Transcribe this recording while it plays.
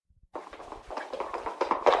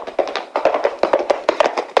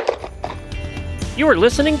You are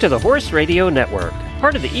listening to the Horse Radio Network,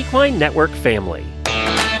 part of the Equine Network family.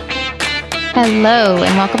 Hello,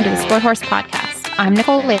 and welcome to the Sport Horse Podcast. I'm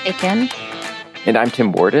Nicole Lakin. And I'm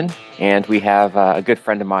Tim Warden, and we have a good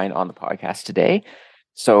friend of mine on the podcast today.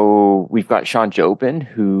 So we've got Sean Jobin,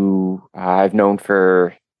 who I've known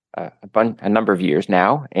for a number of years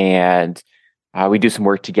now, and we do some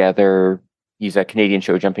work together. He's a Canadian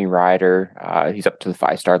show jumping rider. He's up to the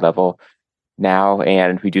 5-star level now,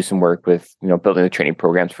 and we do some work with building the training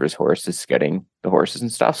programs for his horses, scouting the horses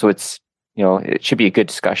and stuff. So it's it should be a good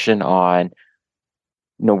discussion on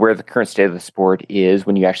where the current state of the sport is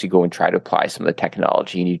when you actually go and try to apply some of the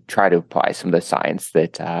technology and you try to apply some of the science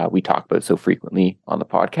that we talk about so frequently on the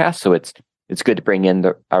podcast. So it's good to bring in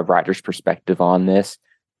a rider's perspective on this.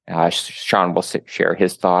 Sean will share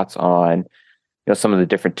his thoughts on some of the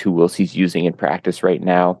different tools he's using in practice right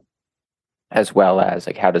now, as well as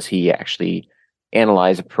how does he actually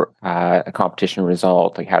analyze a competition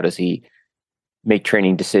result? How does he make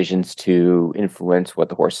training decisions to influence what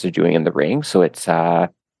the horses are doing in the ring? So it's I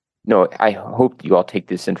hope you all take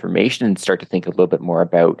this information and start to think a little bit more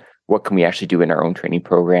about what can we actually do in our own training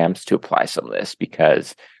programs to apply some of this,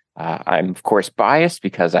 because I'm of course biased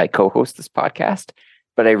because I co-host this podcast,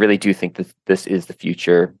 but I really do think that this is the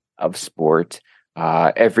future of sport.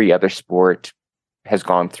 Every other sport has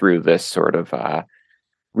gone through this sort of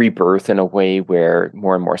rebirth in a way where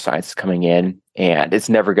more and more science is coming in, and it's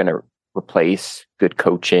never going to replace good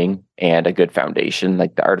coaching and a good foundation. The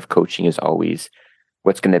art of coaching is always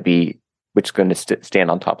what's going to stand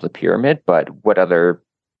on top of the pyramid, but what other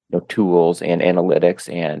tools and analytics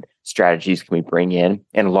and strategies can we bring in?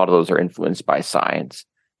 And a lot of those are influenced by science.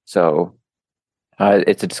 So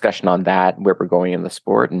it's a discussion on that, where we're going in the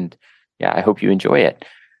sport, and I hope you enjoy it.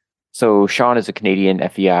 So Sean is a Canadian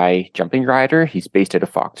FEI jumping rider. He's based out of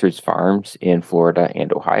Foxers Farms in Florida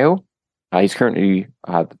and Ohio. He's currently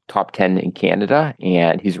top 10 in Canada,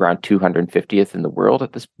 and he's around 250th in the world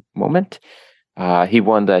at this moment. He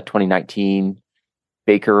won the 2019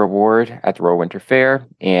 Baker Award at the Royal Winter Fair,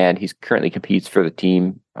 and he's currently competes for the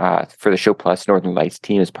team, for the Show Plus Northern Lights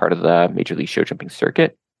team as part of the Major League Show Jumping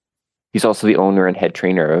circuit. He's also the owner and head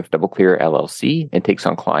trainer of Double Clear LLC and takes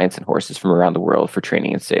on clients and horses from around the world for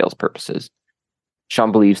training and sales purposes.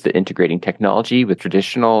 Sean believes that integrating technology with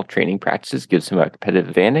traditional training practices gives him a competitive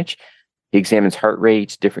advantage. He examines heart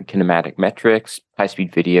rate, different kinematic metrics,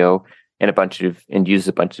 high-speed video, and uses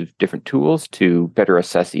a bunch of different tools to better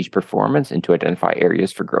assess each performance and to identify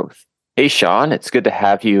areas for growth. Hey, Sean, it's good to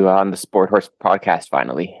have you on the Sport Horse Podcast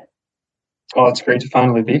finally. Oh, it's great to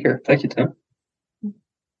finally be here. Thank you, Tim.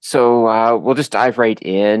 So we'll just dive right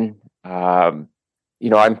in. I'm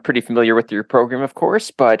pretty familiar with your program, of course,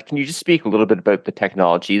 but can you just speak a little bit about the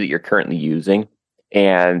technology that you're currently using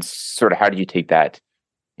and sort of how do you take that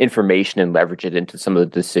information and leverage it into some of the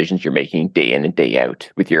decisions you're making day in and day out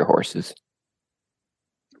with your horses?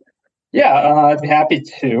 Yeah, I'd be happy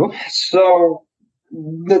to. So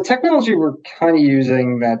the technology we're kind of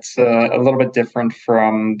using that's a little bit different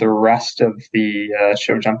from the rest of the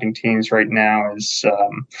show jumping teams right now is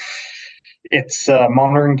it's a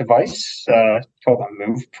monitoring device called a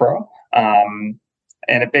Move Pro, and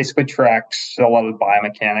it basically tracks a lot of the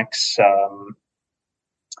biomechanics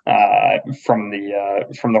from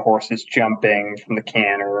the horse's jumping, from the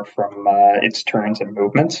canter, from its turns and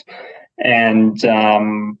movements. And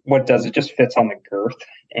what it does, it just fits on the girth,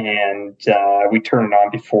 and we turn it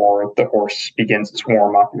on before the horse begins its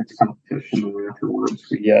warm-up and its competition, and afterwards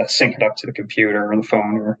we sync it up to the computer or the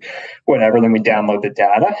phone or whatever, then we download the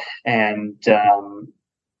data, and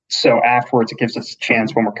so afterwards it gives us a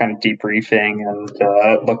chance when we're kind of debriefing and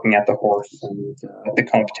looking at the horse and the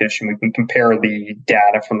competition. We can compare the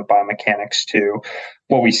data from the biomechanics to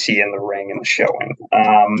what we see in the ring and the showing.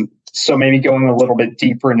 So maybe going a little bit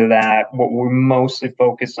deeper into that, what we mostly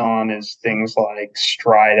focus on is things like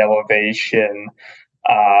stride elevation,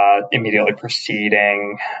 immediately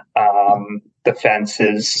preceding, the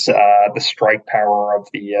fences, the strike power of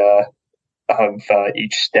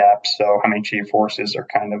each step. So how many G-forces are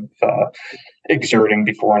kind of exerting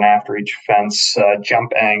before and after each fence,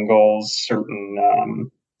 jump angles, certain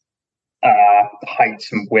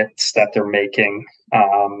heights and widths that they're making.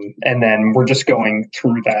 And then we're just going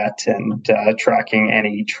through that and tracking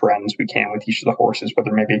any trends we can with each of the horses,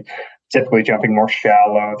 whether maybe typically jumping more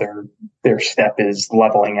shallow, their step is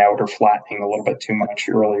leveling out or flattening a little bit too much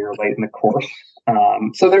early or late in the course.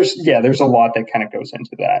 So there's a lot that kind of goes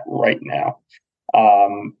into that right now.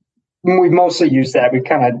 We mostly use that. We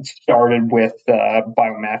kind of started with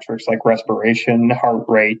biometrics like respiration, heart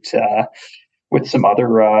rate, with some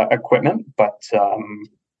other equipment, but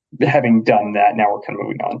having done that, now we're kind of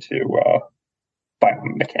moving on to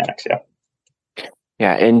biomechanics. Yeah.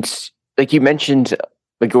 Yeah, and like you mentioned,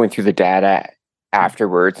 like going through the data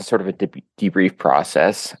afterwards is sort of a debrief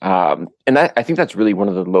process, and I think that's really one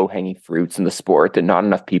of the low hanging fruits in the sport that not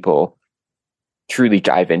enough people truly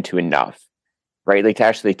dive into enough, right? Like to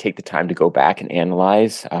actually take the time to go back and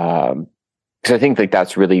analyze, because I think like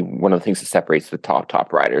that's really one of the things that separates the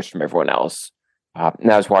top riders from everyone else.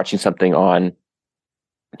 And I was watching something on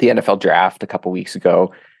the NFL draft a couple weeks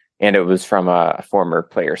ago, and it was from a former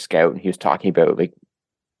player scout, and he was talking about like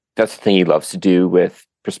that's the thing he loves to do with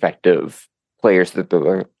prospective players that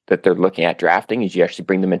they're looking at drafting is you actually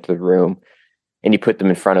bring them into the room and you put them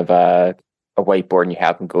in front of a whiteboard and you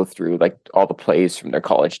have them go through like all the plays from their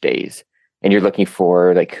college days, and you're looking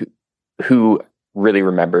for like who really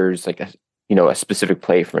remembers like a specific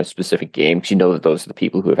play from a specific game, because you know that those are the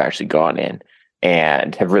people who have actually gone in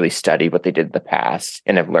and have really studied what they did in the past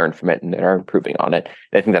and have learned from it and are improving on it.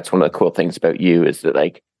 And I think that's one of the cool things about you is that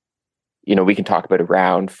like, we can talk about a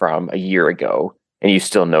round from a year ago and you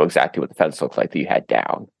still know exactly what the fence looked like that you had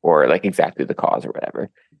down, or like exactly the cause or whatever.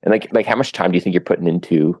 And like how much time do you think you're putting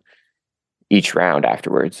into each round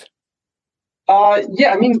afterwards?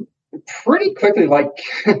 Yeah, I mean, pretty quickly, like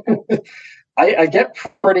I get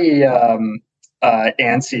pretty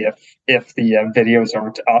antsy if the videos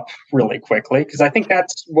aren't up really quickly, because I think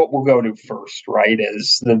that's what we'll go to first, right?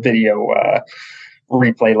 Is the video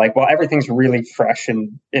replay. Like, well, everything's really fresh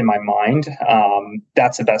in my mind.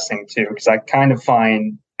 That's the best thing too, because I kind of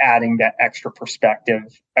find adding that extra perspective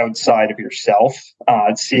outside of yourself,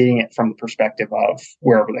 seeing it from the perspective of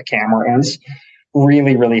wherever the camera is,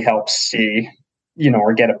 really, really helps see,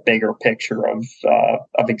 or get a bigger picture of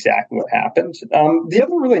exactly what happened. The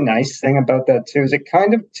other really nice thing about that too is I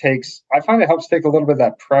find it helps take a little bit of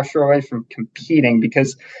that pressure away from competing,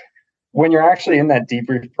 because when you're actually in that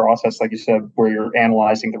debrief process, like you said, where you're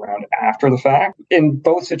analyzing the round after the fact, in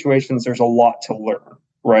both situations, there's a lot to learn,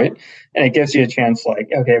 right? And it gives you a chance, like,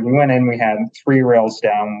 okay, we went in, we had 3 rails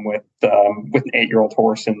down with an 8-year-old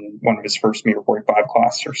horse in one of his first meter 45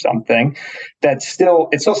 class or something. It's still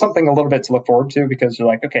something a little bit to look forward to, because you're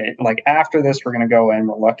like, okay, like after this, we're going to go in,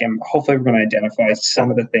 we'll look, and hopefully we're going to identify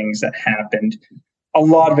some of the things that happened. A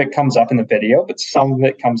lot of it comes up in the video, but some of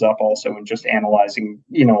it comes up also in just analyzing,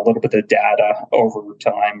 a little bit of data over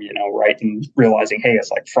time, right? And realizing, hey, it's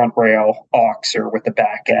like front rail, ox, or with the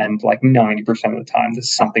back end, like 90% of the time, this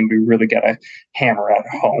is something we really got to hammer at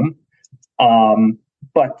home.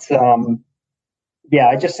 Yeah,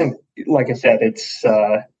 I just think, like I said,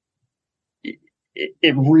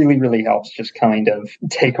 it really, really helps just kind of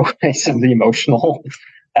take away some of the emotional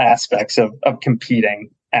aspects of competing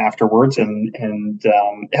afterwards, and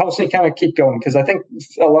it helps me kind of keep going, because I think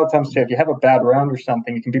a lot of times too, if you have a bad round or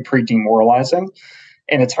something, it can be pretty demoralizing,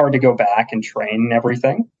 and it's hard to go back and train and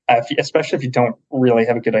everything, especially if you don't really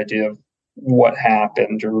have a good idea of what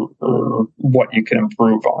happened or what you can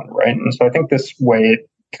improve on, right? And so I think this way it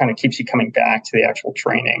kind of keeps you coming back to the actual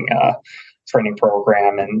training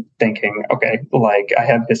program and thinking, okay, like I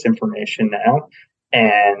have this information now,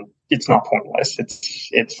 and it's not pointless.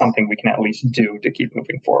 It's something we can at least do to keep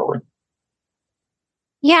moving forward.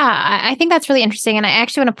 Yeah, I think that's really interesting. And I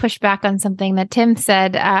actually want to push back on something that Tim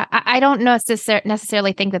said. I don't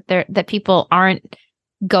necessarily think that people aren't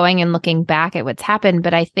going and looking back at what's happened,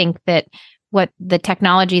 but I think that what the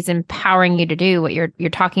technology is empowering you to do, what you're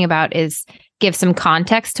talking about, is give some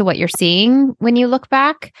context to what you're seeing when you look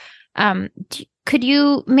back. Could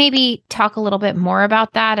you maybe talk a little bit more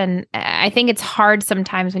about that? And I think it's hard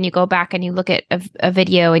sometimes when you go back and you look at a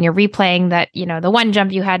video and you're replaying that, the one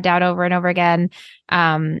jump you had down over and over again.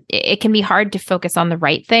 It can be hard to focus on the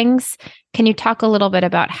right things. Can you talk a little bit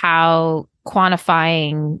about how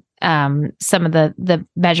quantifying some of the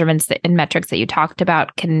measurements and metrics that you talked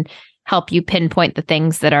about can help you pinpoint the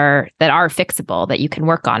things that are fixable, that you can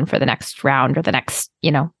work on for the next round or the next,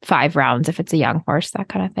 5 rounds if it's a young horse, that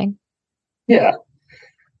kind of thing? Yeah.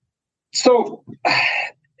 So,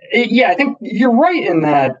 yeah, I think you're right in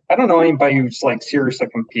that I don't know anybody who's like seriously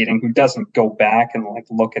competing who doesn't go back and like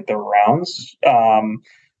look at their rounds.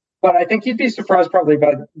 But I think you'd be surprised probably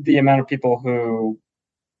about the amount of people who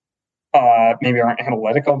maybe aren't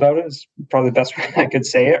analytical about it, is probably the best way I could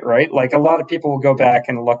say it, right? Like a lot of people will go back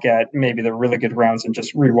and look at maybe the really good rounds and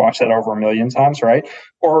just rewatch that over 1 million times, right?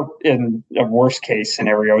 Or in a worst case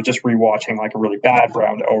scenario, just rewatching like a really bad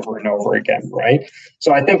round over and over again, right?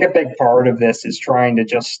 So I think a big part of this is trying to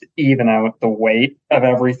just even out the weight of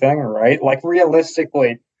everything, right? Like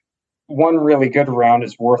realistically, one really good round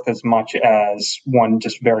is worth as much as one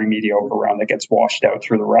just very mediocre round that gets washed out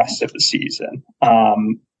through the rest of the season.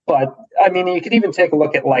 But I mean, you could even take a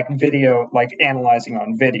look at like video, like analyzing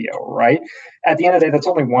on video, right? At the end of the day, that's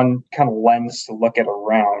only one kind of lens to look at a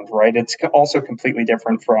round, right? It's also completely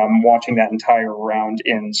different from watching that entire round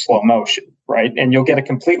in slow motion, right? And you'll get a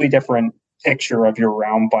completely different picture of your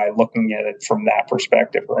round by looking at it from that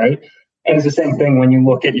perspective, right? And it's the same thing when you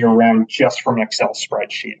look at your round just from an Excel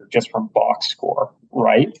spreadsheet or just from box score,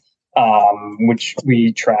 right? Which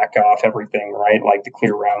we track off everything, right? Like the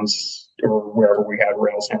clear rounds or wherever we had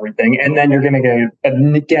rails and everything. And then you're going to get,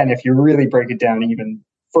 and again, if you really break it down even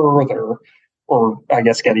further, or I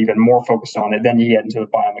guess get even more focused on it, then you get into the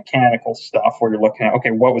biomechanical stuff where you're looking at,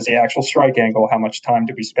 okay, what was the actual strike angle? How much time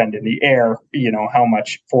did we spend in the air? How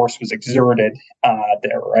much force was exerted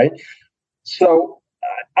there, right? So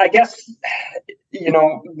I guess,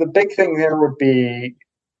 the big thing there would be,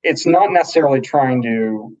 it's not necessarily trying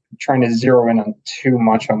to zero in on too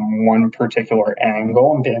much on one particular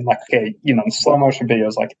angle and being like, okay, the slow motion video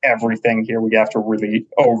is like everything here. We have to really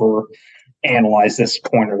over analyze this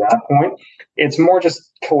point or that point. It's more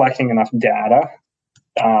just collecting enough data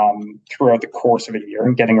throughout the course of a year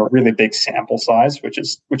and getting a really big sample size, which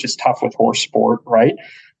is tough with horse sport, right?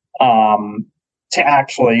 To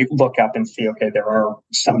actually look up and see, okay, there are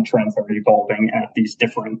some trends that are evolving at these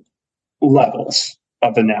different levels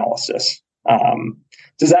of analysis.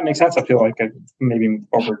 Does that make sense? I feel like I maybe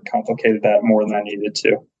overcomplicated that more than I needed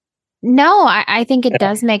to. No, I think it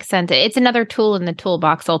does make sense. It's another tool in the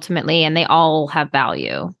toolbox ultimately, and they all have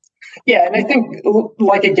value. Yeah, and I think,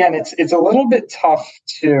 like, again, it's a little bit tough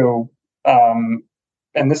to, and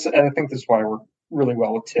I think this is why I work really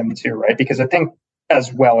well with Tim too, right? Because I think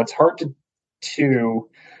as well, it's hard to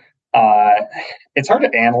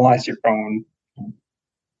analyze your own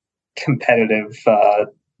competitive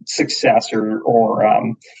success or your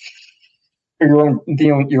own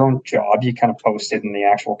job. You kind of posted in the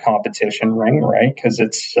actual competition ring, right? Because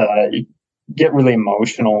it's you get really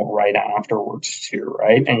emotional right afterwards too,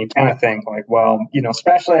 right? And you kind of think like, well,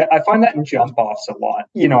 especially I find that in jump offs a lot.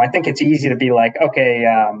 I think it's easy to be like, okay,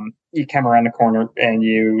 you came around the corner and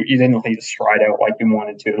you didn't lead a stride out like you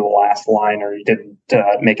wanted to the last line, or you didn't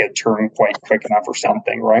make a turn quite quick enough or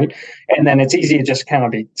something, right? And then it's easy to just kind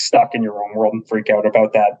of be stuck in your own world and freak out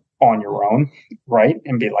about that on your own, right?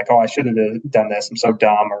 And be like, oh, I should have done this. I'm so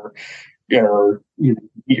dumb, or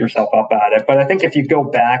beat yourself up at it. But I think if you go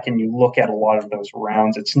back and you look at a lot of those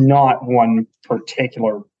rounds, it's not one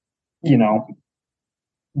particular,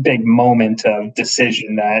 big moment of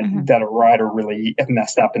decision that a rider really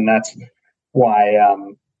messed up, and that's why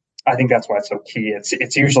I think that's why it's so key.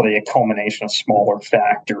 It's usually a culmination of smaller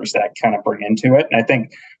factors that kind of bring into it, and I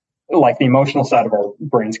think like the emotional side of our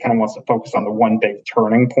brains kind of wants to focus on the one big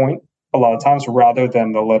turning point a lot of times, rather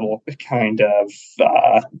than the little kind of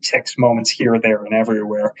ticks moments here, there, and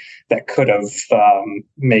everywhere that could have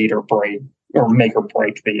make or break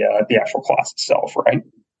the actual class itself, right?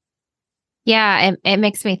 Yeah, it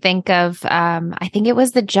makes me think of, I think it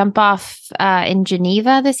was the jump off in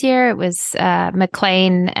Geneva this year. It was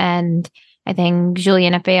McLean and I think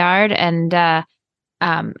Julien Epayard. And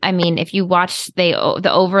I mean, if you watch the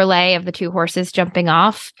overlay of the two horses jumping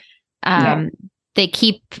off, they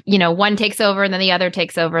keep, one takes over and then the other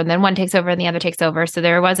takes over and then one takes over and the other takes over. So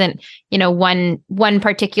there wasn't, one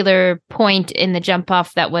particular point in the jump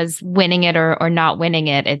off that was winning it or not winning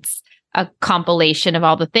it. It's a compilation of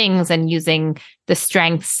all the things and using the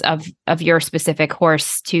strengths of your specific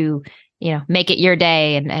horse to, make it your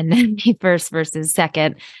day and be first versus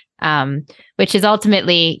second. Which is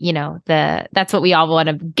ultimately, that's what we all want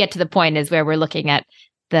to get to the point, is where we're looking at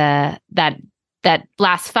that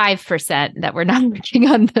last 5% that we're not working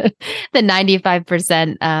on the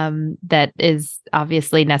 95% that is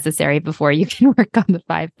obviously necessary before you can work on the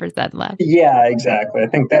 5% left. Yeah, exactly. I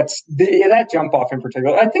think that's that jump off in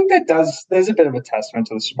particular. I think there's a bit of a testament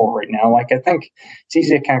to the sport right now. Like, I think it's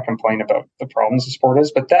easy to kind of complain about the problems the sport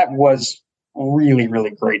is, but that was really, really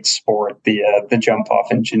great sport. The jump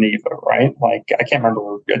off in Geneva, right? Like, I can't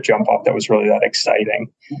remember a jump off that was really that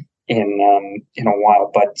exciting in a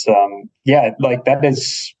while, but yeah, like that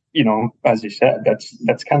is, as you said,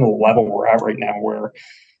 that's kind of the level we're at right now, where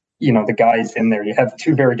the guys in there, you have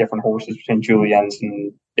two very different horses between Julien's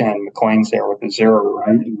and McLean's there with the Zero,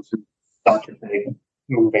 right? And such a big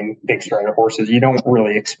moving big strider horses. You don't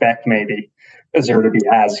really expect maybe a Zero to be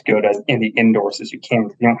as good as in the indoors as you can.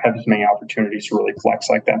 You don't have as many opportunities to really flex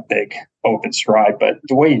like that big open stride, but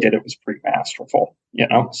the way he did it was pretty masterful,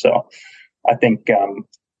 so I think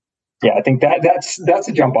I think that's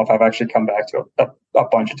a jump off I've actually come back to a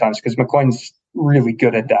bunch of times, because McLean's really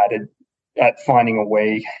good at that, at finding a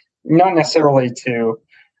way, not necessarily to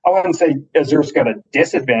I wouldn't say Azur's got a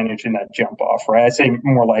disadvantage in that jump off, right? I'd say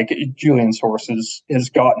more like Julian's horse has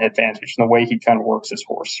got an advantage in the way he kind of works his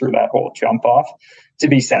horse through that whole jump off to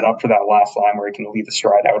be set up for that last line where he can leave the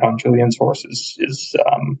stride out on Julian's horse is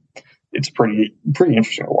it's pretty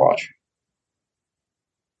interesting to watch.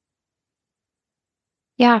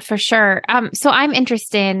 Yeah, for sure. So I'm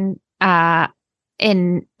interested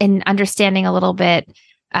in understanding a little bit,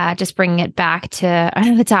 just bringing it back to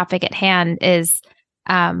the topic at hand is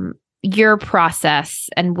your process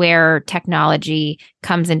and where technology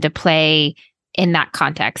comes into play in that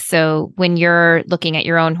context. So when you're looking at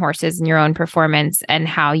your own horses and your own performance and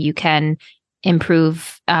how you can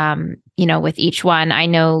improve, with each one, I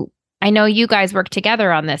know you guys work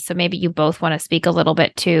together on this, so maybe you both want to speak a little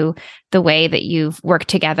bit to the way that you've worked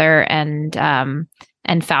together and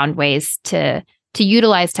found ways to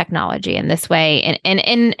utilize technology in this way, and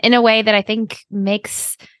in a way that I think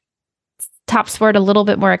makes top sport a little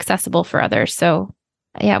bit more accessible for others. So,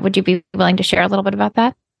 yeah, would you be willing to share a little bit about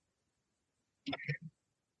that?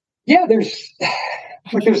 Yeah, there's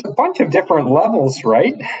a bunch of different levels,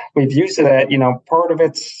 right? We've used it at, part of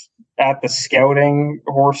it's at the scouting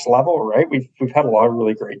horse level, right? We've had a lot of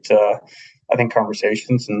really great, I think,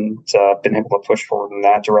 conversations and been able to push forward in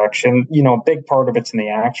that direction. A big part of it's in the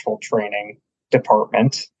actual training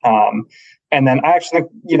department. And then I actually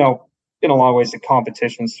think, in a lot of ways, the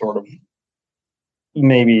competition sort of,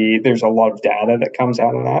 maybe there's a lot of data that comes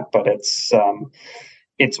out of that, but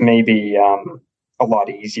it's maybe a lot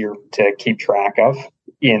easier to keep track of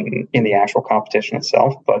in the actual competition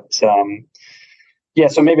itself. But yeah,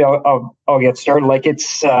 so maybe I'll get started. Like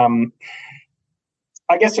it's, I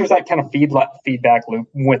guess there's that kind of feedback loop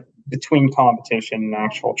between competition and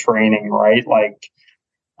actual training, right? Like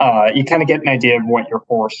you kind of get an idea of what your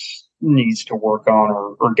horse needs to work on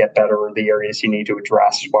or get better, or the areas you need to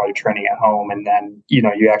address while you're training at home. And then, you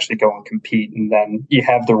actually go and compete, and then you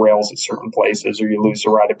have the rails at certain places, or you lose the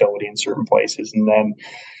rideability in certain places. And then,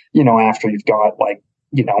 after you've got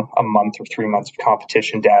a month or 3 months of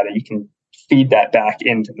competition data, you can feed that back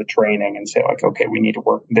into the training and say like, okay, we need to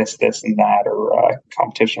work this and that, or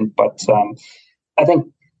competition. But I think,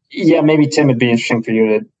 yeah, maybe Tim, it'd be interesting for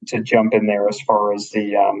you to jump in there as far as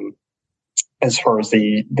the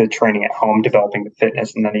training at home, developing the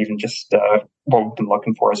fitness, and then even just what we've been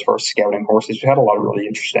looking for as far as scouting horses. We had a lot of really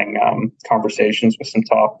interesting conversations with some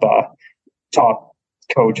top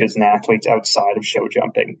coaches and athletes outside of show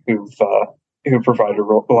jumping who provided a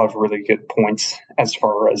lot of really good points as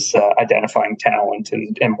far as identifying talent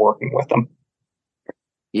and working with them.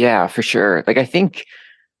 Yeah, for sure. Like I think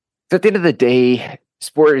at the end of the day,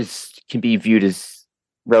 sport can be viewed as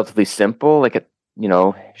relatively simple. Like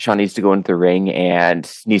Sean needs to go into the ring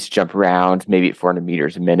and needs to jump around maybe at 400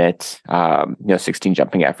 meters a minute. 16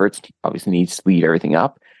 jumping efforts. Obviously needs to lead everything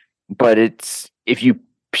up. But if you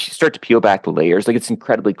start to peel back the layers, like it's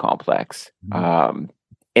incredibly complex.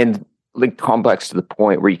 And like complex to the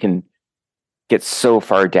point where you can get so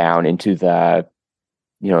far down into the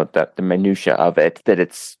minutia of it that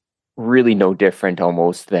it's really no different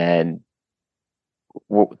almost than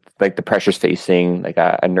like the pressures facing like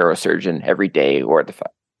a neurosurgeon every day, or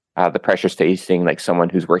the pressures facing like someone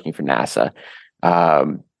who's working for NASA.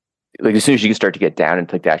 Like as soon as you can start to get down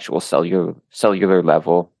into like the actual cellular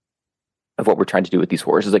level of what we're trying to do with these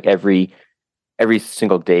horses, like every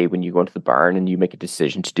single day when you go into the barn and you make a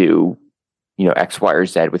decision to do, X, Y, or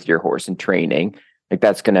Z with your horse in training, like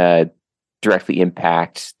that's going to directly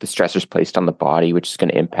impact the stressors placed on the body, which is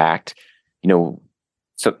going to impact,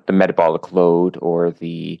 so the metabolic load, or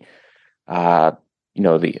the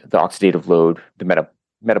oxidative load, the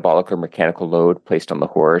metabolic or mechanical load placed on the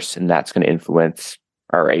horse, and that's going to influence,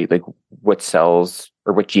 all right, like what cells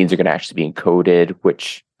or what genes are going to actually be encoded,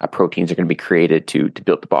 which proteins are going to be created to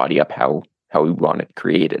build the body up how we want it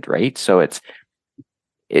created, right? So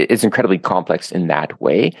it's incredibly complex in that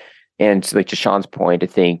way. And like to Sean's point, I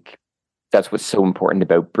think that's what's so important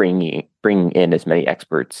about bringing in as many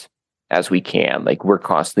experts as we can. Like we're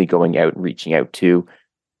constantly going out and reaching out to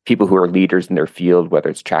people who are leaders in their field, whether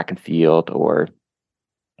it's track and field or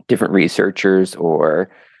different researchers, or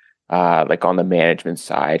like on the management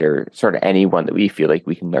side, or sort of anyone that we feel like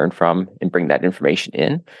we can learn from and bring that information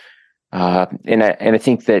in. And I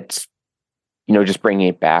think that, just bringing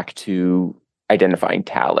it back to identifying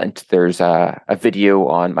talent, there's a video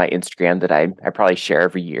on my Instagram that I probably share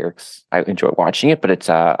every year because I enjoy watching it, but it's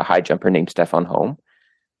a high jumper named Stefan Holm.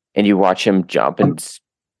 And you watch him jump, and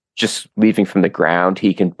just leaving from the ground,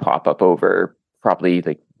 he can pop up over probably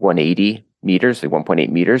like 180 meters, like 1.8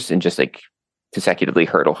 meters, and just like consecutively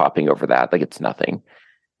hurdle hopping over that like it's nothing.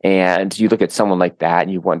 And you look at someone like that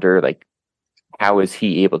and you wonder, like, how is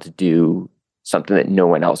he able to do something that no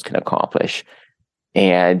one else can accomplish?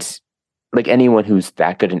 And like anyone who's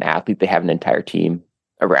that good an athlete, they have an entire team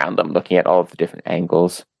around them looking at all of the different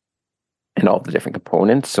angles and all the different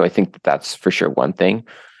components. So I think that's for sure one thing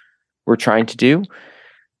we're trying to do.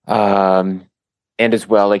 And as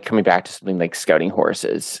well, like coming back to something like scouting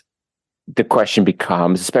horses, the question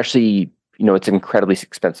becomes, especially, it's an incredibly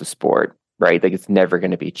expensive sport, right? Like it's never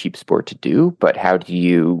going to be a cheap sport to do, but how do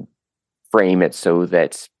you frame it so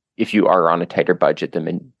that if you are on a tighter budget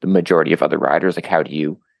than the majority of other riders, like how do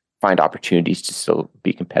you find opportunities to still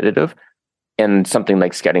be competitive? And something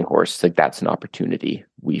like scouting horse, like that's an opportunity,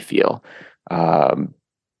 we feel. A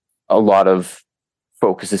lot of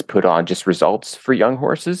focus is put on just results for young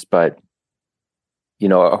horses, but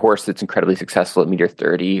a horse that's incredibly successful at meter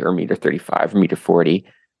 30 or meter 35 or meter 40,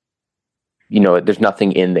 there's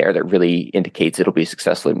nothing in there that really indicates it'll be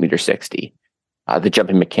successful at meter 60. The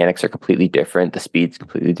jumping mechanics are completely different. The speed's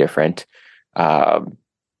completely different. So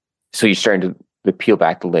you're starting to peel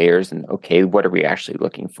back the layers and, okay, what are we actually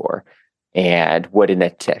looking for? And what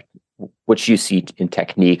you see in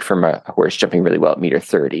technique from a horse jumping really well at meter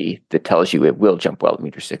 30 that tells you it will jump well at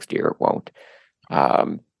meter 60 or it won't.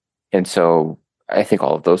 And so I think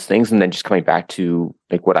all of those things. And then just coming back to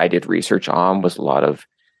like what I did research on was a lot of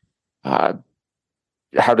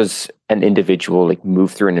how does an individual like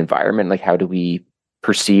move through an environment? Like how do we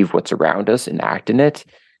perceive what's around us and act in it?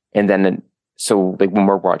 And then so like when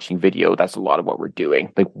we're watching video, that's a lot of what we're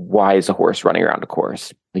doing. Like why is a horse running around a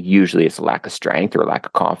course? Like usually it's a lack of strength or a lack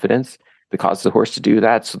of confidence that causes the horse to do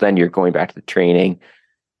that. So then you're going back to the training.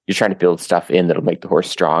 You're trying to build stuff in that'll make the horse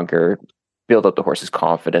stronger, build up the horse's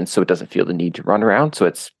confidence so it doesn't feel the need to run around. So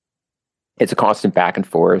it's a constant back and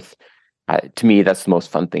forth. To me, that's the most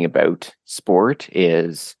fun thing about sport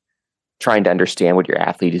is trying to understand what your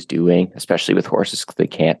athlete is doing, especially with horses, because they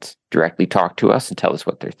can't directly talk to us and tell us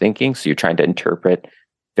what they're thinking. So you're trying to interpret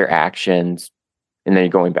their actions, and then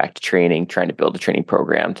you're going back to training, trying to build a training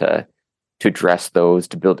program to address those,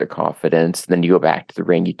 to build their confidence. And then you go back to the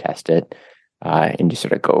ring, you test it, and you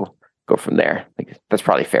sort of go from there. Like that's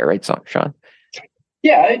probably fair, right, Sean?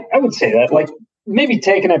 Yeah, I would say that. Like maybe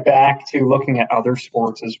taking it back to looking at other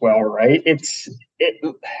sports as well, right? It's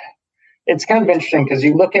kind of interesting because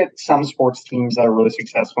you look at some sports teams that are really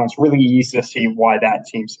successful, and it's really easy to see why that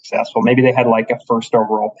team's successful. Maybe they had like a first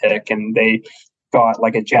overall pick and they got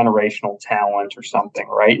like a generational talent or something,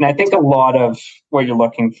 right? And I think a lot of what you're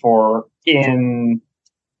looking for in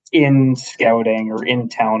scouting or in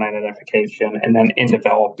talent identification and then in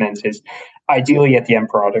development is ideally at the end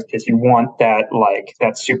product is you want that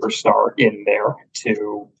superstar in there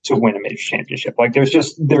to win a major championship. Like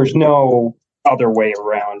there's no other way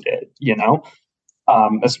around it,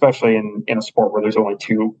 especially in a sport where there's only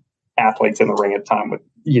two athletes in the ring at a time with,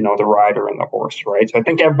 the rider and the horse, right? So I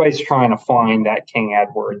think everybody's trying to find that King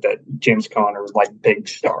Edward, that James Conner, like big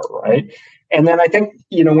star, right? And then I think,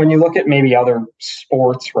 when you look at maybe other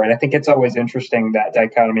sports, right, I think it's always interesting that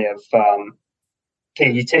dichotomy of,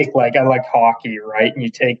 you take I like hockey, right? And you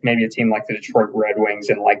take maybe a team like the Detroit Red Wings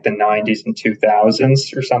in like the 90s and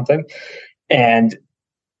 2000s or something. And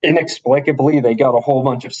inexplicably, they got a whole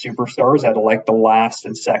bunch of superstars out of like the last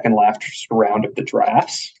and second last round of the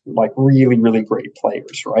drafts, like really, really great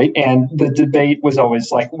players, right? And the debate was always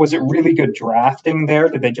like, was it really good drafting there?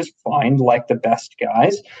 Did they just find like the best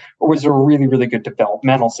guys? Or was there a really, really good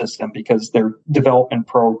developmental system because their development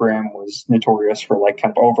program was notorious for like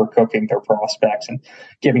kind of overcooking their prospects and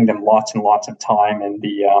giving them lots and lots of time in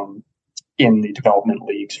the development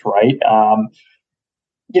leagues, right?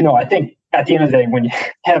 I think at the end of the day, when you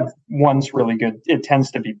have one's really good, it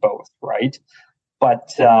tends to be both, right? But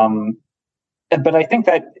I think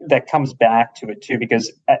that comes back to it too, because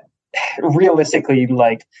realistically,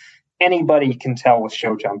 like anybody can tell with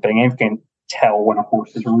show jumping, and can tell when a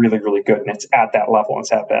horse is really, really good and it's at that level,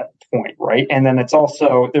 it's at that point, right? And then it's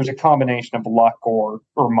also, there's a combination of luck or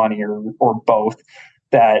money or both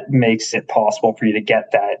that makes it possible for you to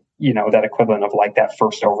get that, that equivalent of like that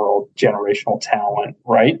first overall generational talent,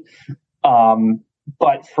 right?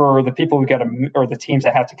 But for the people or the teams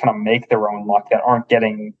that have to kind of make their own luck that aren't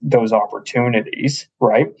getting those opportunities,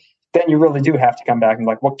 right? Then you really do have to come back and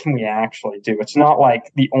like, what can we actually do? It's not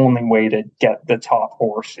like the only way to get the top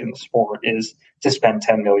horse in the sport is to spend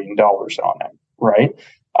 $10 million on it, right?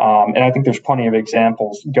 And I think there's plenty of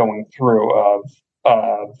examples going through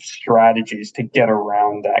of strategies to get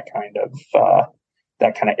around that kind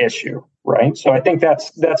of issue, right? So I think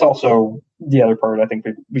that's also the other part I think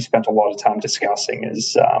we spent a lot of time discussing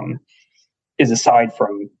is aside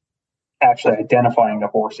from actually identifying the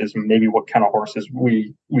horses and maybe what kind of horses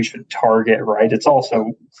we should target, right? It's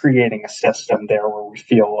also creating a system there where we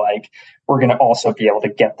feel like we're going to also be able to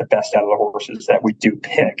get the best out of the horses that we do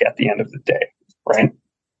pick at the end of the day, right?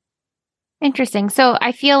 Interesting. So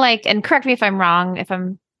I feel like, and correct me if I'm wrong, if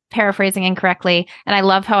I'm paraphrasing incorrectly, and I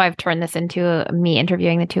love how I've turned this into me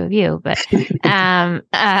interviewing the two of you, but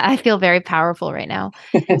I feel very powerful right now.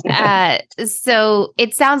 So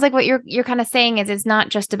it sounds like what you're kind of saying is it's not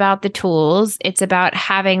just about the tools, it's about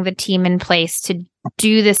having the team in place to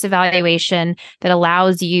do this evaluation that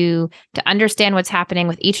allows you to understand what's happening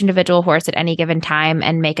with each individual horse at any given time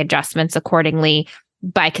and make adjustments accordingly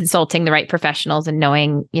by consulting the right professionals and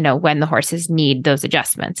knowing, when the horses need those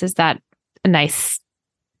adjustments. Is that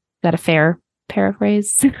a fair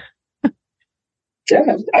paraphrase?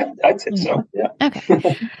 Yeah, I'd say so. Yeah.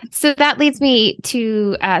 Okay. So that leads me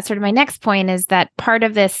to sort of my next point is that part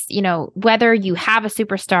of this, whether you have a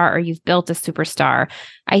superstar or you've built a superstar,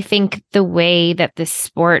 I think the way that this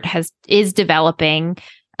sport is developing,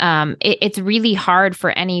 it's really hard for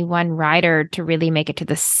any one rider to really make it to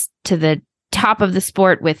the top of the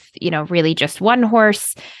sport with, really just one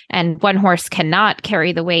horse, and one horse cannot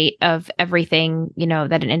carry the weight of everything,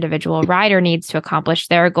 that an individual rider needs to accomplish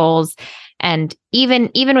their goals. And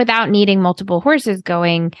even without needing multiple horses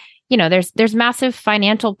going, there's massive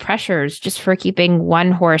financial pressures just for keeping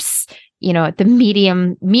one horse, at the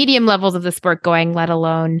medium levels of the sport going, let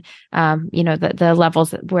alone, the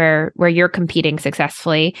levels where you're competing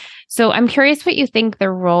successfully. So I'm curious what you think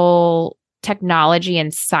the role technology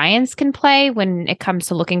and science can play when it comes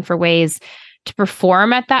to looking for ways to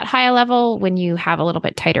perform at that high level when you have a little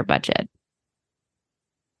bit tighter budget.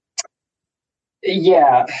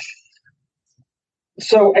 Yeah.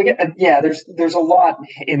 So there's a lot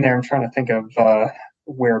in there. I'm trying to think of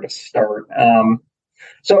where to start.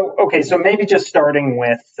 So maybe just starting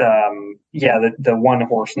with the one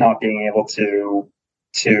horse not being able to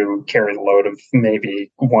carry the load of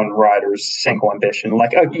maybe one rider's single ambition.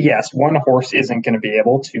 Like, yes, one horse isn't going to be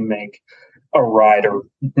able to make a rider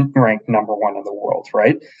ranked number one in the world,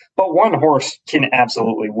 right? But one horse can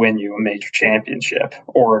absolutely win you a major championship,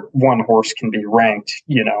 or one horse can be ranked,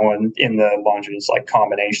 in the Longines like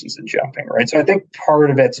combinations and jumping, right? So I think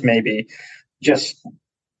part of it's maybe just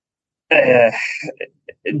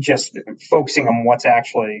focusing on what's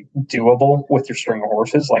actually doable with your string of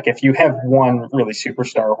horses. Like if you have one really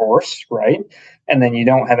superstar horse, right, and then you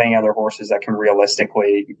don't have any other horses that can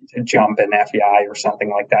realistically jump in FEI or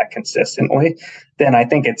something like that consistently, then I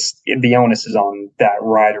think the onus is on that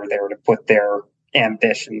rider there to put their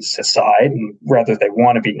ambitions aside, and whether they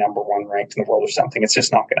want to be number one ranked in the world or something, it's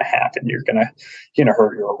just not going to happen. You're going to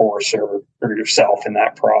hurt your horse or yourself in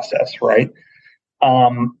that process, right?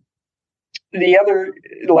 The other,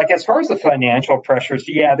 like as far as the financial pressures,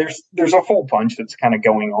 there's a whole bunch that's kind of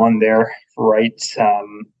going on there, right?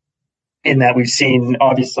 In that we've seen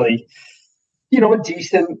obviously, a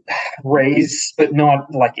decent raise, but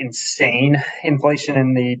not like insane inflation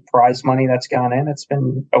in the prize money that's gone in. It's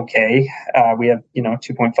been okay. We have,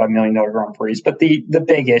 $2.5 million Grand Prix, but the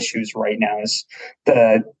big issues right now is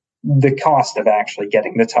the cost of actually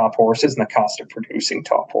getting the top horses and the cost of producing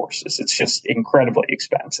top horses. It's just incredibly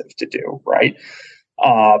expensive to do, right?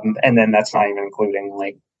 And then that's not even including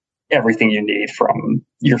like everything you need from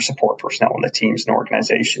your support personnel and the teams and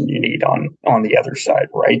organization you need on the other side,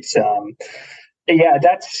 right?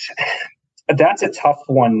 That's a tough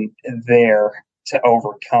one there to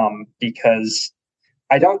overcome, because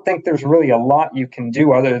I don't think there's really a lot you can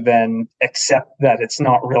do other than accept that it's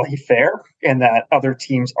not really fair and that other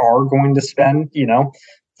teams are going to spend,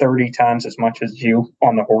 30 times as much as you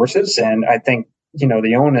on the horses. And I think,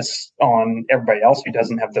 the onus on everybody else who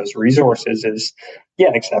doesn't have those resources is,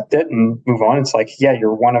 accept it and move on. It's like,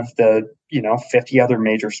 you're one of the, 50 other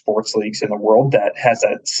major sports leagues in the world that has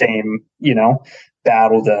that same,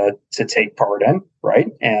 battle to take part in, right?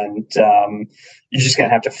 And you're just going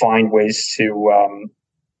to have to find ways to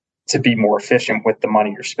be more efficient with the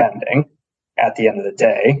money you're spending at the end of the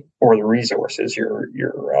day, or the resources you're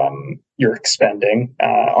expending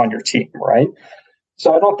on your team, right?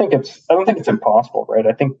 So I don't think it's impossible, right?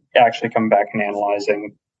 I think actually coming back and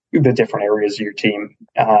analyzing the different areas of your team,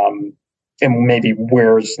 and maybe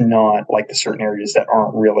where's not, like the certain areas that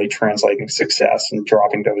aren't really translating success, and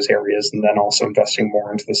dropping those areas, and then also investing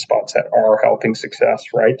more into the spots that are helping success,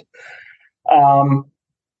 right?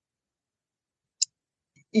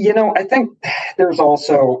 I think there's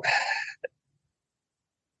also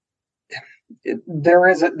there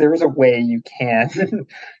is a way you can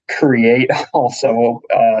create also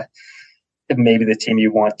maybe the team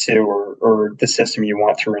you want to, or the system you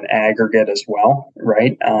want through an aggregate as well,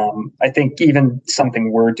 right? I think even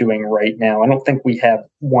something we're doing right now, I don't think we have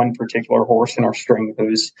one particular horse in our string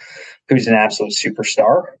who's an absolute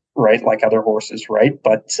superstar, right? Like other horses, right?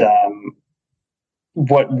 But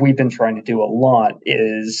what we've been trying to do a lot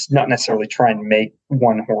is not necessarily try and make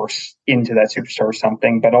one horse into that superstar or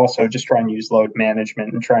something, but also just try and use load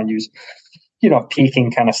management and try and use,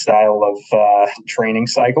 peaking kind of style of training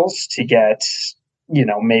cycles to get,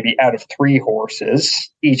 maybe out of 3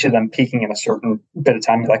 horses, each of them peaking in a certain bit of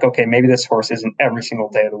time. Like, okay, maybe this horse isn't every single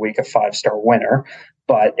day of the week a 5-star winner,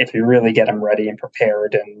 but if you really get him ready and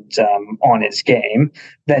prepared and on his game,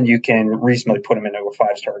 then you can reasonably put him into a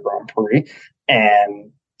 5-star Grand Prix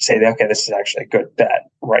and say, okay, this is actually a good bet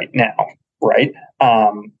right now, right?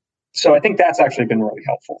 So I think that's actually been really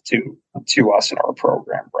helpful to us in our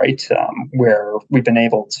program, right? Where we've been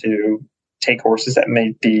able to take horses that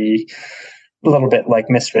may be a little bit like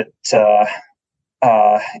misfit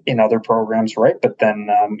in other programs, right? But then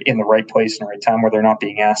in the right place and the right time where they're not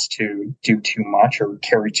being asked to do too much or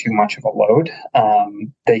carry too much of a load,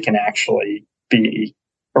 they can actually be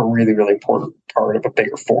a really, really important part of a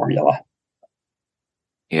bigger formula.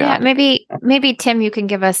 Yeah, maybe Tim, you can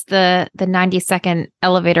give us the 90-second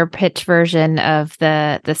elevator pitch version of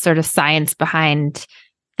the sort of science behind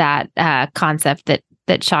that concept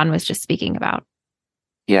that Sean was just speaking about.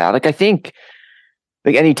 Yeah, I think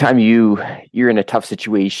anytime you're in a tough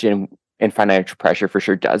situation and financial pressure for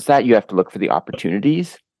sure does that, you have to look for the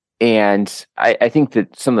opportunities. And I think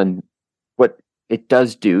that what it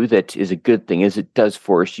does do that is a good thing is it does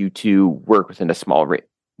force you to work within a small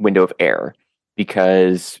window of error.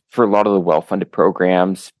 Because for a lot of the well-funded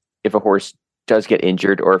programs, if a horse does get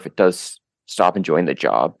injured or if it does stop enjoying the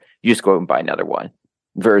job, you just go out and buy another one.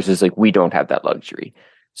 Versus we don't have that luxury.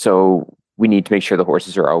 So we need to make sure the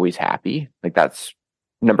horses are always happy. That's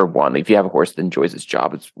number one. If you have a horse that enjoys its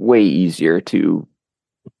job, it's way easier to,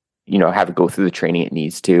 have it go through the training it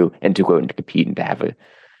needs to, and to go out and to compete and to have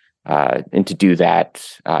and to do that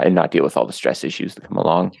and not deal with all the stress issues that come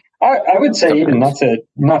along. I would say sometimes. Even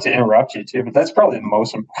not to interrupt you too, but that's probably the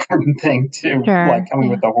most important thing too. Sure. Coming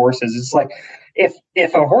with the horses, it's like if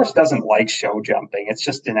a horse doesn't like show jumping, it's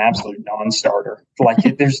just an absolute non-starter.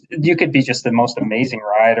 You could be just the most amazing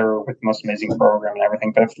rider with the most amazing program and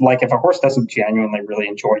everything, but if a horse doesn't genuinely really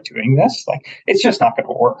enjoy doing this, it's just not going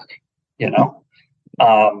to work,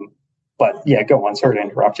 But yeah, go on. Sorry to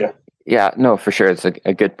interrupt you. Yeah, no, for sure, it's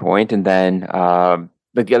a good point. And then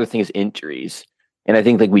the other thing is injuries. And I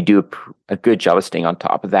think we do a good job of staying on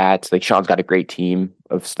top of that. Sean's got a great team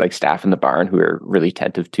of staff in the barn who are really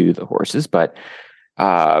attentive to the horses, but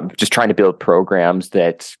just trying to build programs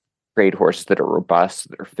that create horses that are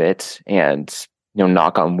robust, that are fit, and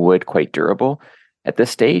knock on wood, quite durable at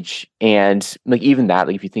this stage. And even that,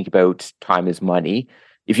 if you think about time is money,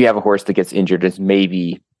 if you have a horse that gets injured, is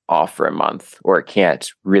maybe off for a month, or it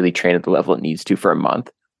can't really train at the level it needs to for a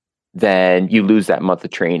month, then you lose that month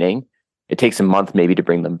of training. It takes a month maybe to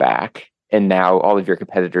bring them back. And now all of your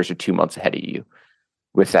competitors are 2 months ahead of you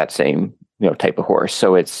with that same, type of horse.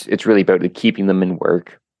 So it's really about keeping them in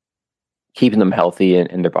work, keeping them healthy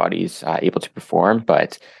and their bodies able to perform,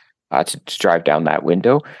 but to drive down that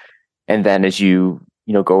window. And then as you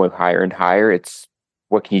go higher and higher, it's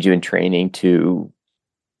what can you do in training to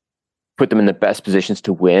put them in the best positions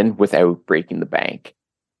to win without breaking the bank.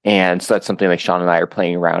 And so that's something Sean and I are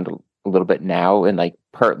playing around a little bit now, and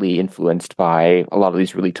partly influenced by a lot of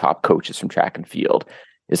these really top coaches from track and field,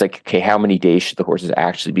 is okay, how many days should the horses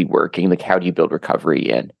actually be working? How do you build recovery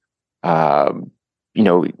in?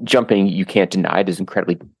 Jumping, you can't deny it, is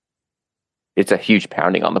it's a huge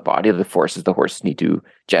pounding on the body. The forces the horses need to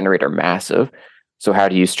generate are massive. So how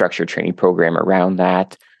do you structure a training program around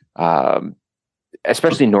that?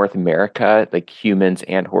 Especially in North America, humans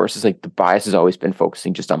and horses, the bias has always been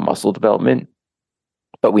focusing just on muscle development.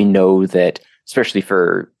 But we know that, especially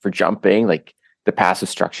for jumping, the passive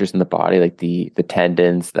structures in the body, the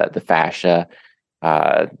tendons, the fascia,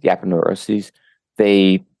 the aponeuroses,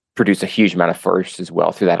 they produce a huge amount of force as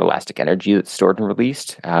well through that elastic energy that's stored and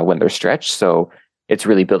released when they're stretched. So it's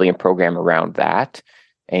really building a program around that.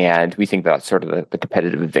 And we think that's sort of the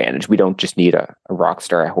competitive advantage. We don't just need a rock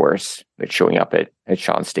star horse that's showing up at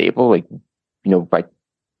Sean's stable, by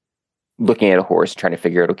looking at a horse, trying to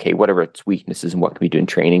figure out, okay, what are its weaknesses and what can we do in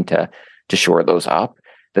training to shore those up,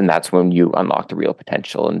 then that's when you unlock the real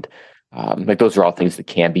potential. And those are all things that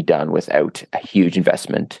can be done without a huge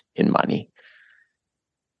investment in money.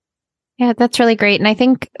 Yeah, that's really great. And I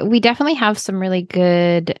think we definitely have some really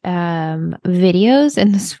good videos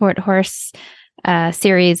in the Sport Horse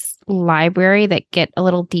series library that get a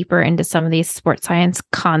little deeper into some of these sports science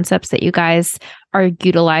concepts that you guys are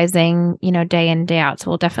utilizing, day in, day out. So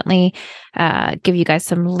we'll definitely give you guys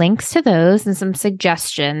some links to those and some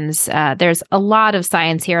suggestions. There's a lot of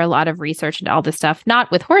science here, a lot of research into all this stuff,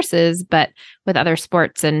 not with horses, but with other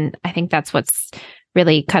sports. And I think that's what's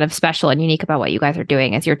really kind of special and unique about what you guys are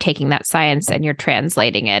doing is you're taking that science and you're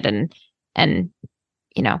translating it and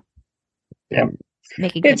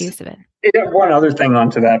making good use of it. One other thing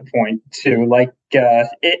onto that point too, I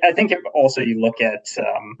think if also you look at,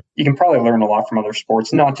 you can probably learn a lot from other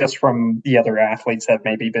sports, not just from the other athletes that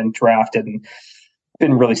maybe been drafted and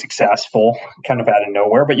been really successful kind of out of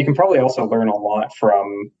nowhere, but you can probably also learn a lot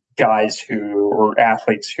from guys or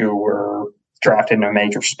athletes who were drafted into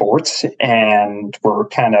major sports and were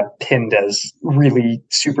kind of pinned as really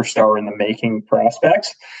superstar in the making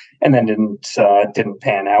prospects and then didn't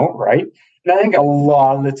pan out, right? And I think a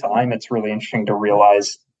lot of the time it's really interesting to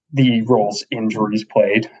realize the roles injuries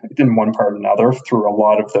played in one part or another through a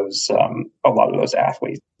lot of those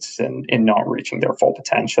athletes in not reaching their full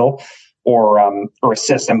potential, or a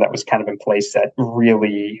system that was kind of in place that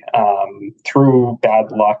really through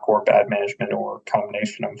bad luck or bad management or a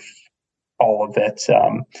combination of all of it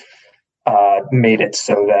made it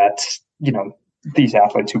so that these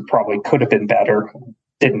athletes who probably could have been better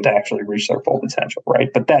didn't actually reach their full potential, right?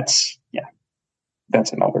 But that's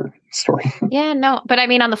another story. Yeah, no, but I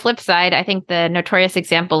mean, on the flip side, I think the notorious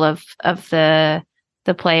example of the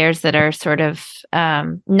players that are sort of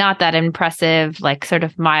not that impressive, like sort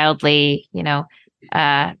of mildly,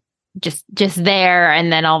 just there,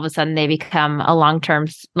 and then all of a sudden they become a long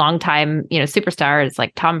time, superstar. It's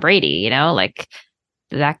like Tom Brady, like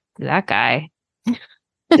that guy.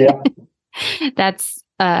 Yeah, that's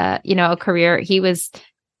a career. He was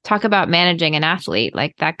talk about managing an athlete.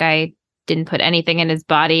 Like that guy didn't put anything in his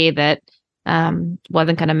body that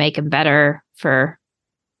wasn't going to make him better for,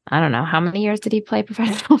 I don't know, how many years did he play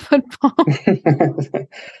professional football?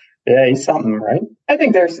 Yeah, he's something, right? I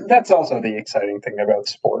think that's also the exciting thing about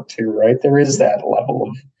sport too, right? There is that level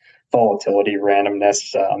of volatility,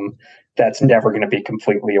 randomness, that's never going to be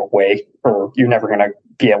completely away, or you're never going to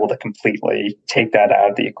be able to completely take that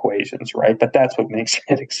out of the equations, right? But that's what makes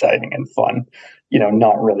it exciting and fun,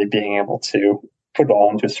 not really being able to put it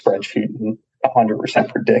all into a spreadsheet and 100%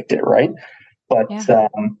 predict it, right? But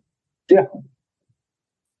yeah.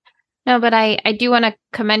 No, but I do want to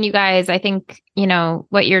commend you guys. I think,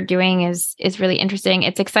 what you're doing is really interesting.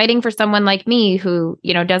 It's exciting for someone like me who,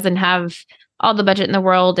 doesn't have all the budget in the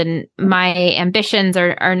world, and my ambitions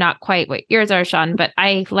are not quite what yours are, Sean, but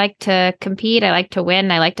I like to compete. I like to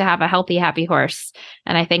win. I like to have a healthy, happy horse.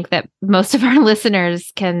 And I think that most of our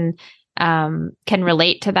listeners can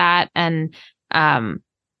relate to that. And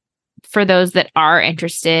for those that are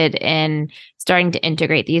interested in starting to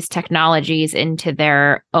integrate these technologies into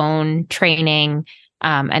their own training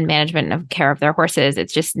and management of care of their horses,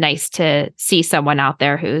 it's just nice to see someone out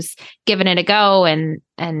there who's given it a go and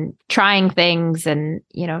trying things and,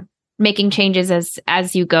 making changes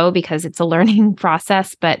as you go, because it's a learning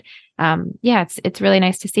process. But it's really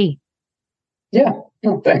nice to see. Yeah,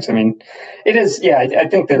 no, thanks. I mean, it is. Yeah, I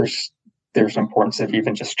think there's importance of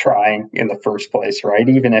even just trying in the first place, right?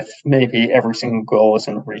 Even if maybe every single goal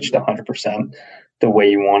isn't reached 100% the way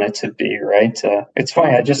you want it to be, right? It's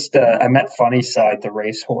funny. I met Funny Side, the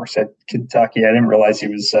racehorse at Kentucky. I didn't realize he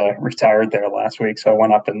was retired there last week, so I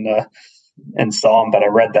went up and saw him. But I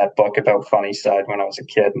read that book about Funny Side when I was a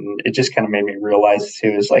kid, and it just kind of made me realize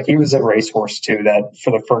too, is like he was a racehorse too that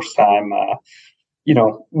for the first time.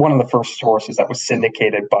 One of the first horses that was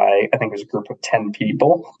syndicated by, I think it was a group of 10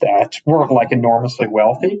 people that weren't like enormously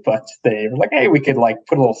wealthy, but they were like, hey, we could like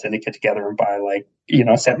put a little syndicate together and buy like,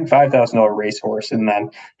 $75,000 racehorse. And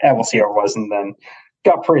then we'll see how it was. And then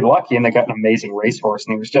got pretty lucky and they got an amazing racehorse.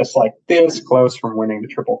 And he was just like this close from winning the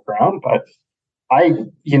Triple Crown. But I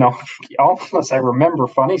remember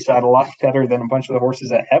Funny Side a lot better than a bunch of the horses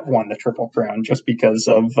that have won the Triple Crown, just because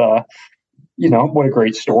of, what a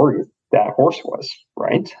great story that horse was,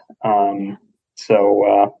 right? I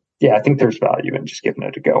think there's value in just giving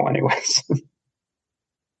it a go anyways.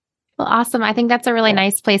 Well, awesome. I think that's a really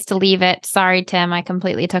nice place to leave it. Sorry, Tim, I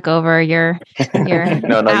completely took over. You're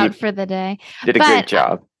out for the day. Did a great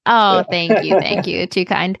job. Oh, thank you. Thank you. Too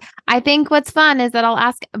kind. I think what's fun is that I'll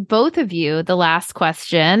ask both of you the last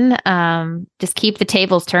question. Just keep the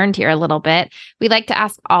tables turned here a little bit. We like to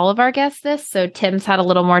ask all of our guests this. So Tim's had a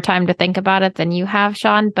little more time to think about it than you have,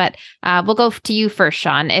 Sean, but we'll go to you first,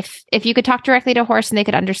 Sean. If you could talk directly to a horse and they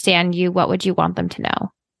could understand you, what would you want them to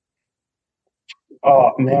know?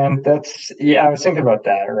 Oh man, I was thinking about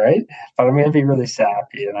that, right? But I'm gonna be really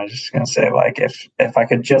sappy, and I'm just gonna say, like, if I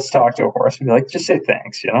could just talk to a horse and be like, just say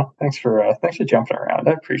thanks, thanks for jumping around.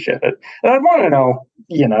 I appreciate it, and I'd want to know,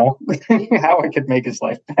 how I could make his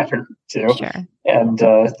life better too, Sure. and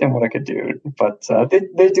what I could do. But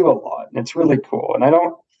they do a lot, and it's really cool.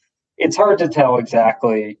 And it's hard to tell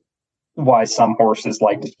exactly why some horses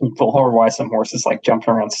like people or why some horses like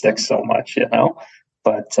jumping around sticks so much,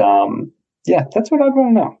 But yeah, that's what I'd want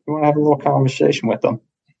to know. You want to have a little conversation with them.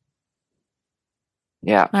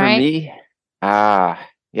 Yeah, for me, yeah,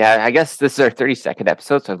 I guess this is our 32nd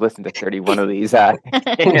episode, so I've listened to 31 of these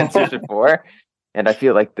answers before, and I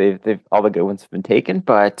feel like they've all the good ones have been taken.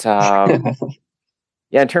 But yeah,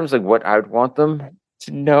 in terms of what I would want them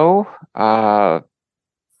to know, I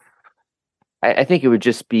think it would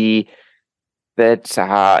just be that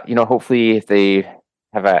hopefully if they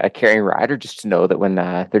have a caring rider, just to know that when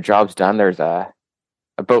their job's done, there's a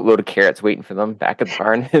boatload of carrots waiting for them back at the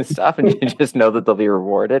barn and stuff, and you just know that they'll be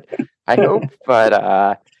rewarded, I hope.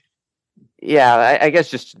 But yeah, I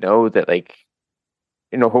guess just to know that, like,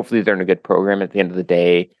 hopefully they're in a good program at the end of the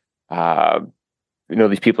day.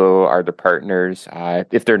 These people are their partners.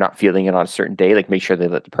 If they're not feeling it on a certain day, like, make sure they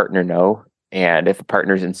let the partner know. And if the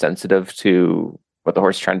partner's insensitive to what the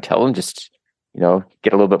horse is trying to tell them, just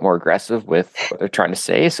get a little bit more aggressive with what they're trying to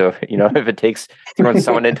say. So, if it takes throwing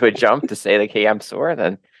someone into a jump to say, like, hey, I'm sore,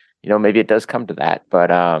 then, maybe it does come to that. But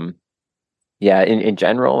yeah, in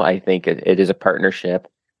general, I think it is a partnership.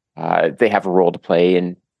 They have a role to play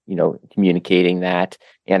in, communicating that.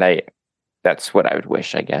 And that's what I would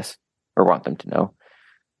wish, I guess, or want them to know.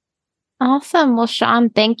 Awesome. Well, Sean,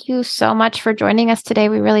 thank you so much for joining us today.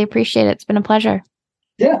 We really appreciate it. It's been a pleasure.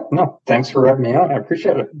 Yeah, no, thanks for having me on. I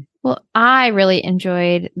appreciate it. Well, I really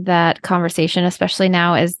enjoyed that conversation, especially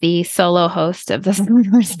now as the solo host of the Sport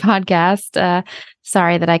Horse podcast.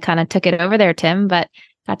 Sorry that I kind of took it over there, Tim, but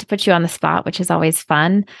got to put you on the spot, which is always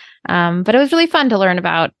fun. But it was really fun to learn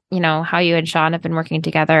about, how you and Sean have been working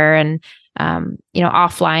together, and,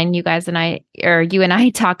 offline, you and I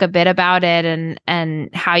talk a bit about it and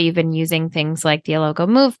how you've been using things like the Elogo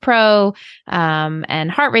Move Pro,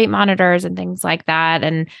 and heart rate monitors and things like that.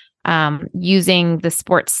 And, using the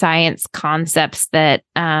sports science concepts that,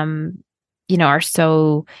 are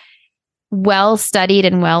so well studied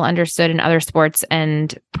and well understood in other sports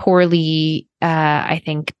and poorly, I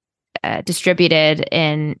think, distributed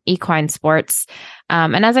in equine sports.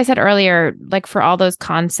 And as I said earlier, like, for all those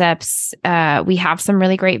concepts, we have some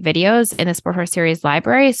really great videos in the Sport Horse Series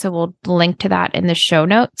library. So we'll link to that in the show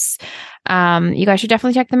notes. You guys should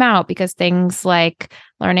definitely check them out, because things like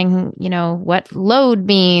learning, what load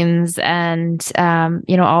means, and,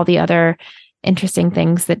 all the other interesting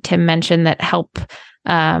things that Tim mentioned that help,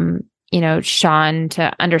 Sean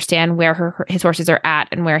to understand where his horses are at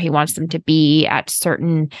and where he wants them to be at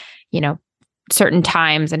certain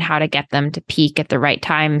times, and how to get them to peak at the right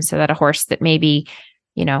time, so that a horse that maybe,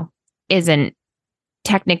 isn't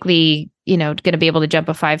technically, going to be able to jump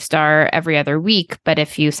a 5-star every other week, but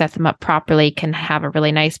if you set them up properly, can have a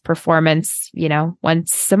really nice performance,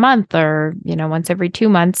 once a month, or, once every 2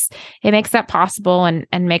 months. It makes that possible,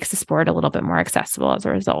 and makes the sport a little bit more accessible as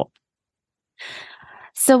a result.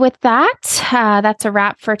 So with that, that's a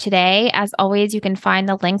wrap for today. As always, you can find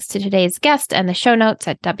the links to today's guest and the show notes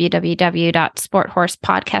at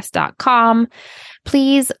www.sporthorsepodcast.com.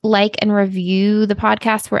 Please like and review the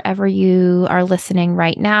podcast wherever you are listening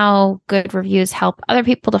right now. Good reviews help other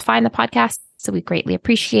people to find the podcast, so we greatly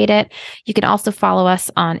appreciate it. You can also follow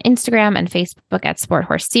us on Instagram and Facebook at Sport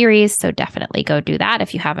Horse Series, so definitely go do that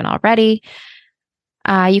if you haven't already.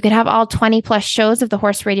 You can have all 20 plus shows of the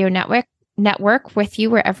Horse Radio Network with you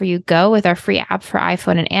wherever you go with our free app for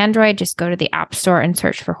iPhone and Android. Just go to the App Store and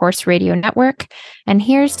search for Horse Radio Network. And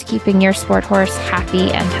here's to keeping your sport horse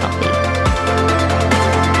happy and healthy.